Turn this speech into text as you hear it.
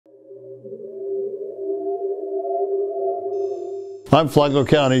I'm Flagler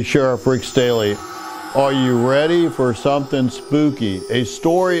County Sheriff Rick Staley. Are you ready for something spooky? A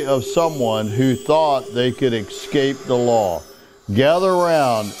story of someone who thought they could escape the law. Gather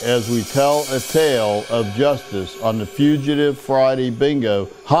around as we tell a tale of justice on the Fugitive Friday Bingo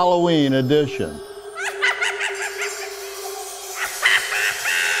Halloween edition.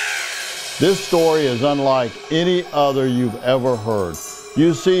 This story is unlike any other you've ever heard.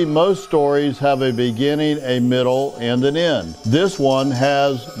 You see, most stories have a beginning, a middle, and an end. This one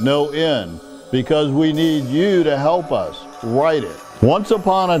has no end because we need you to help us write it. Once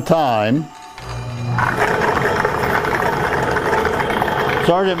upon a time,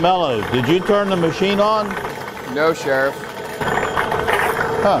 Sergeant Mello, did you turn the machine on? No, Sheriff.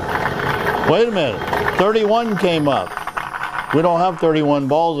 Huh. Wait a minute. 31 came up. We don't have 31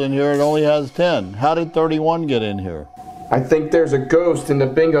 balls in here. It only has 10. How did 31 get in here? I think there's a ghost in the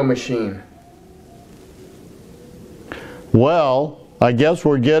bingo machine. Well, I guess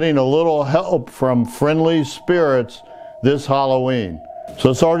we're getting a little help from friendly spirits this Halloween.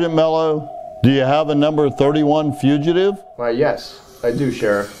 So, Sergeant Mello, do you have a number 31 fugitive? Why, yes, I do,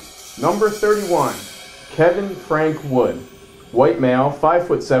 Sheriff. Number 31, Kevin Frank Wood. White male, 5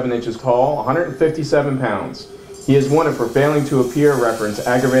 foot 7 inches tall, 157 pounds. He is wanted for failing to appear, reference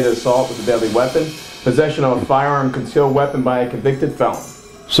aggravated assault with a deadly weapon, possession of a firearm, concealed weapon by a convicted felon.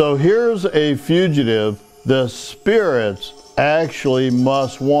 So here's a fugitive the spirits actually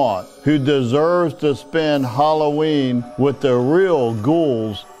must want, who deserves to spend Halloween with the real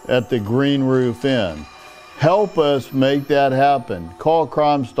ghouls at the Green Roof Inn. Help us make that happen. Call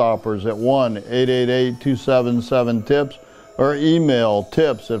Crime Stoppers at 1-888-277-TIPS or email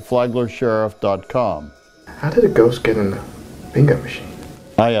tips@flaglersheriff.com. How did a ghost get in the bingo machine?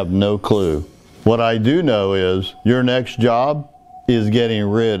 I have no clue. What I do know is your next job is getting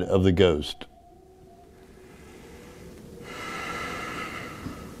rid of the ghost.